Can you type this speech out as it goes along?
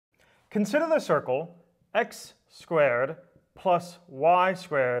Consider the circle x squared plus y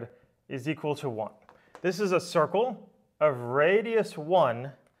squared is equal to 1. This is a circle of radius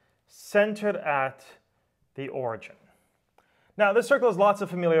 1 centered at the origin. Now, this circle has lots of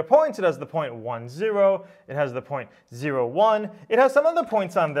familiar points. It has the point 1, 0. It has the point 0, 1. It has some other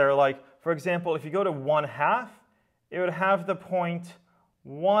points on there, like, for example, if you go to 1/2, it would have the point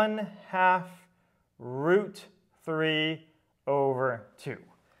 1/2 root 3 over 2.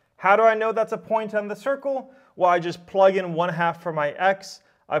 How do I know that's a point on the circle? Well, I just plug in 1/2 for my x,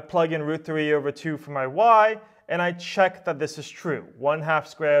 I plug in root 3 over 2 for my y, and I check that this is true. 1/2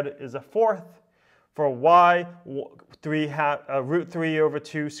 squared is a fourth. For y, root 3 over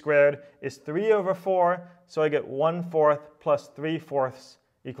 2 squared is 3 over 4, so I get 1/4 plus 3/4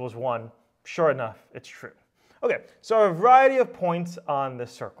 equals 1. Sure enough, it's true. Okay, so a variety of points on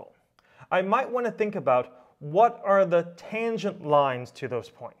this circle. I might want to think about what are the tangent lines to those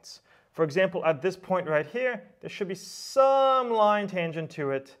points. For example, at this point right here, there should be some line tangent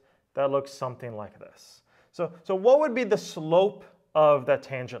to it that looks something like this. So what would be the slope of that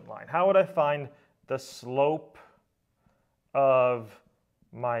tangent line? How would I find the slope of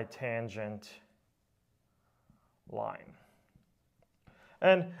my tangent line?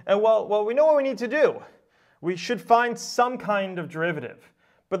 And well, we know what we need to do. We should find some kind of derivative.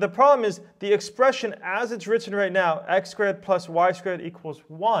 But the problem is the expression as it's written right now, x squared plus y squared equals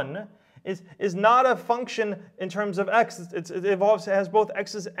 1, is not a function in terms of x. It has both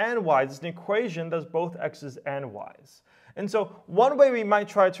x's and y's. It's an equation that's both x's and y's. And so one way we might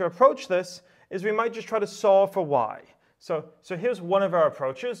try to approach this is we might just try to solve for y. So here's one of our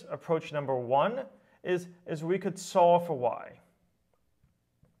approaches. Approach number 1 is we could solve for y.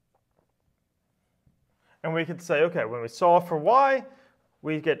 And we could say, okay, when we solve for y,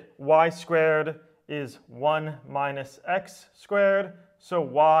 we get y squared is 1 minus x squared, so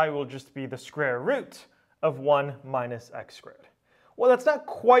y will just be the square root of 1 minus x squared. Well, that's not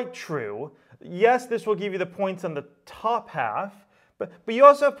quite true. Yes, this will give you the points on the top half, but you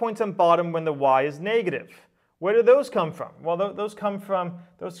also have points on bottom when the y is negative. Where do those come from? Well, those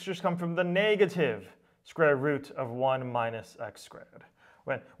just come from the negative square root of 1 minus x squared.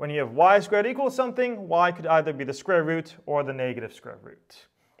 When you have y squared equals something, y could either be the square root or the negative square root.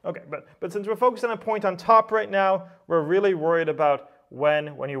 Okay, but since we're focused on a point on top right now, we're really worried about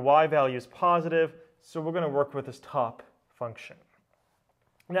when your y value is positive, so we're going to work with this top function.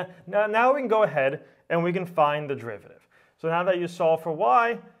 Now we can go ahead and we can find the derivative. So now that you solve for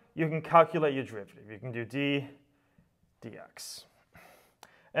y, you can calculate your derivative. You can do d dx.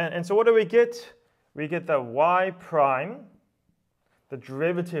 And so what do we get? We get that y prime, the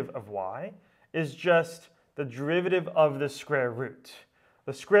derivative of y, is just the derivative of the square root.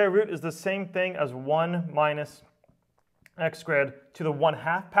 The square root is the same thing as 1 minus x squared to the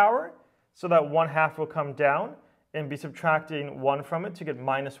 1/2 power, so that 1/2 will come down and be subtracting 1 from it to get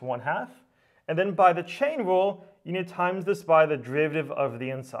minus 1/2. And then by the chain rule, you need to times this by the derivative of the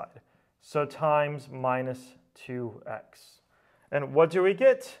inside. So times minus 2x. And what do we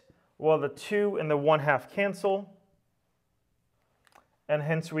get? Well, the 2 and the 1/2 cancel. And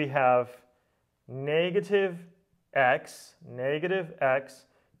hence we have negative x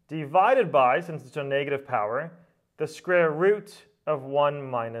divided by, since it's a negative power, the square root of 1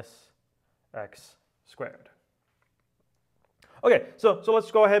 minus x squared. Okay, so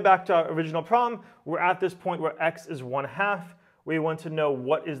let's go ahead back to our original problem. We're at this point where x is 1/2. We want to know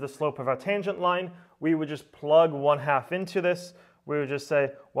what is the slope of our tangent line. We would just plug 1/2 into this. We would just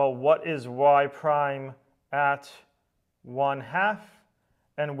say, well, what is y prime at 1/2?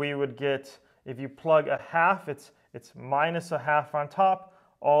 And we would get, if you plug 1/2, it's minus 1/2 on top,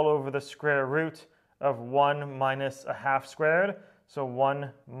 all over the square root of 1 minus 1/2 squared, so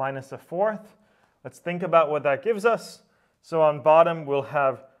 1 minus 1/4. Let's think about what that gives us. So on bottom, we'll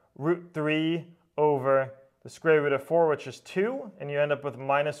have root 3 over the square root of 4, which is 2, and you end up with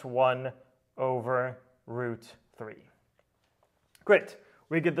minus 1 over root 3. Great,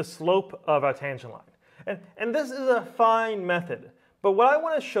 we get the slope of our tangent line. And this is a fine method. But what I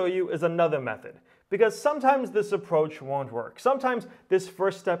want to show you is another method, because sometimes this approach won't work. Sometimes this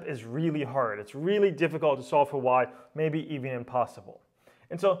first step is really hard. It's really difficult to solve for y, maybe even impossible.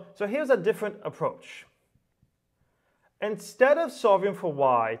 And so here's a different approach. Instead of solving for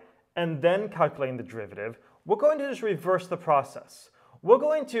y and then calculating the derivative, we're going to just reverse the process. We're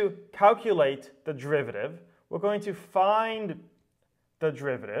going to calculate the derivative. We're going to find the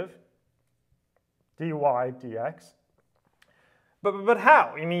derivative, dy dx. But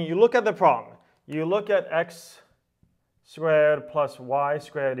how? I mean, you look at the problem. You look at x squared plus y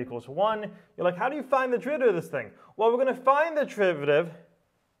squared equals 1. You're like, how do you find the derivative of this thing? Well, we're going to find the derivative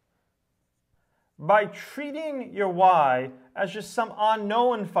by treating your y as just some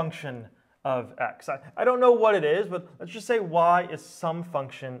unknown function of x. I don't know what it is, but let's just say y is some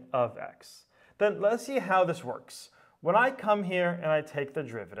function of x. Then let's see how this works. When I come here and I take the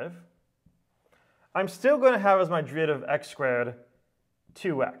derivative, I'm still going to have as my derivative x squared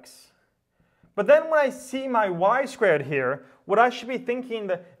 2x. But then when I see my y squared here, what I should be thinking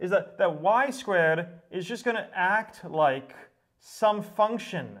is that y squared is just going to act like some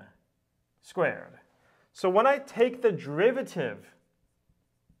function squared. So when I take the derivative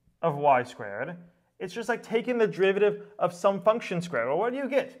of y squared, it's just like taking the derivative of some function squared. Well, what do you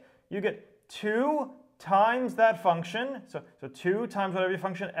get? You get 2 times that function, so 2 times whatever your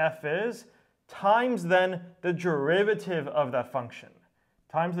function f is, times then the derivative of that function,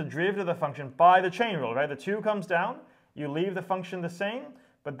 times the derivative of the function by the chain rule, right? The 2 comes down, you leave the function the same,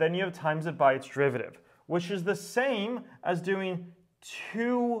 but then you have times it by its derivative, which is the same as doing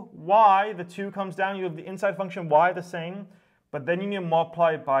 2y, the 2 comes down, you have the inside function y the same, but then you need to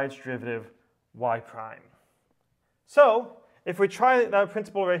multiply it by its derivative y prime. So if we try that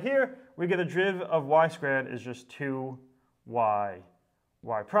principle right here, we get the derivative of y squared is just 2y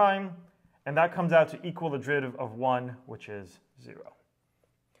y prime, and that comes out to equal the derivative of 1, which is 0.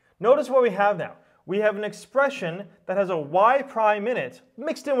 Notice what we have now. We have an expression that has a y prime in it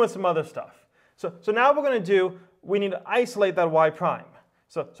mixed in with some other stuff. So now we're going to do, we need to isolate that y prime.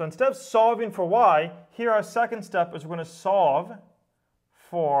 So instead of solving for y, here our second step is we're going to solve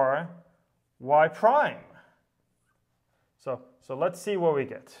for y prime. So let's see what we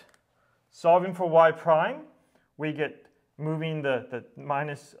get. Solving for y prime, we get, moving the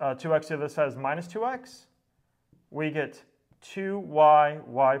minus 2x to the other side is minus 2x. We get 2y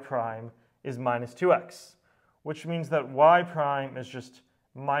y prime is minus 2x, which means that y prime is just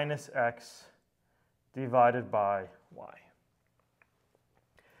minus x divided by y.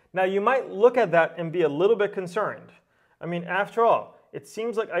 Now you might look at that and be a little bit concerned. I mean, after all, it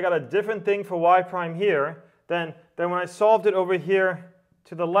seems like I got a different thing for y prime here than when I solved it over here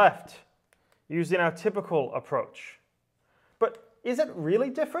to the left using our typical approach. But is it really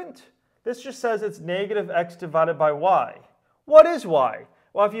different? This just says it's negative x divided by y. What is y?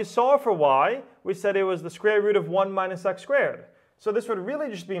 Well, if you solve for y, we said it was the square root of 1 minus x squared. So this would really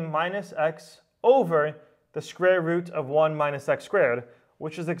just be minus x over the square root of 1 minus x squared,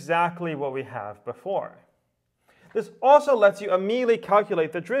 which is exactly what we have before. This also lets you immediately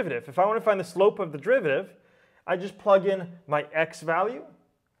calculate the derivative. If I want to find the slope of the derivative, I just plug in my x value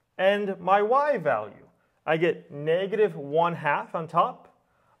and my y value. I get negative 1/2 on top,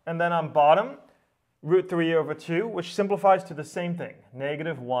 and then on bottom, root 3 over 2, which simplifies to the same thing,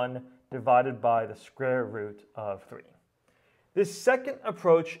 negative 1 divided by the square root of 3. This second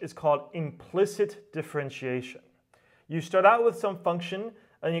approach is called implicit differentiation. You start out with some function,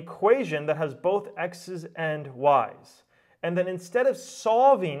 an equation that has both x's and y's. And then instead of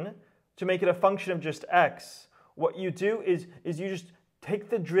solving to make it a function of just x, what you do is you just take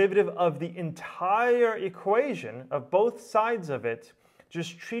the derivative of the entire equation, of both sides of it,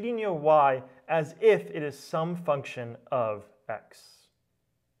 just treating your y as if it is some function of x.